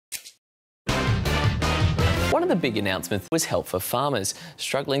One of the big announcements was help for farmers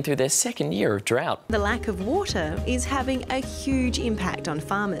struggling through their second year of drought. The lack of water is having a huge impact on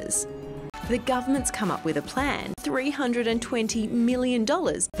farmers. The government's come up with a plan, $320 million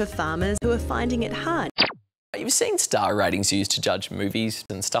for farmers who are finding it hard. You've seen star ratings used to judge movies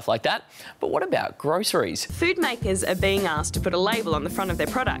and stuff like that, but what about groceries? Food makers are being asked to put a label on the front of their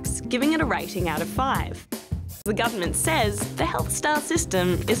products, giving it a rating out of 5. The government says the Health Star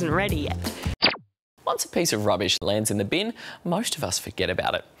system isn't ready yet. Once a piece of rubbish lands in the bin, most of us forget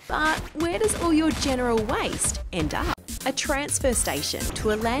about it. But where does all your general waste end up? A transfer station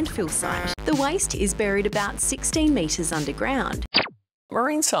to a landfill site. The waste is buried about 16 metres underground.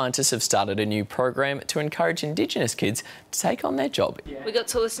 Marine scientists have started a new program to encourage Indigenous kids to take on their job. We got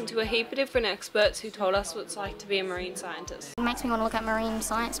to listen to a heap of different experts who told us what it's like to be a marine scientist. It makes me want to look at marine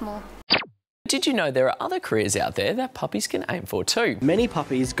science more. Did you know there are other careers out there that puppies can aim for too? Many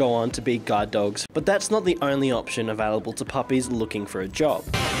puppies go on to be guide dogs, but that's not the only option available to puppies looking for a job.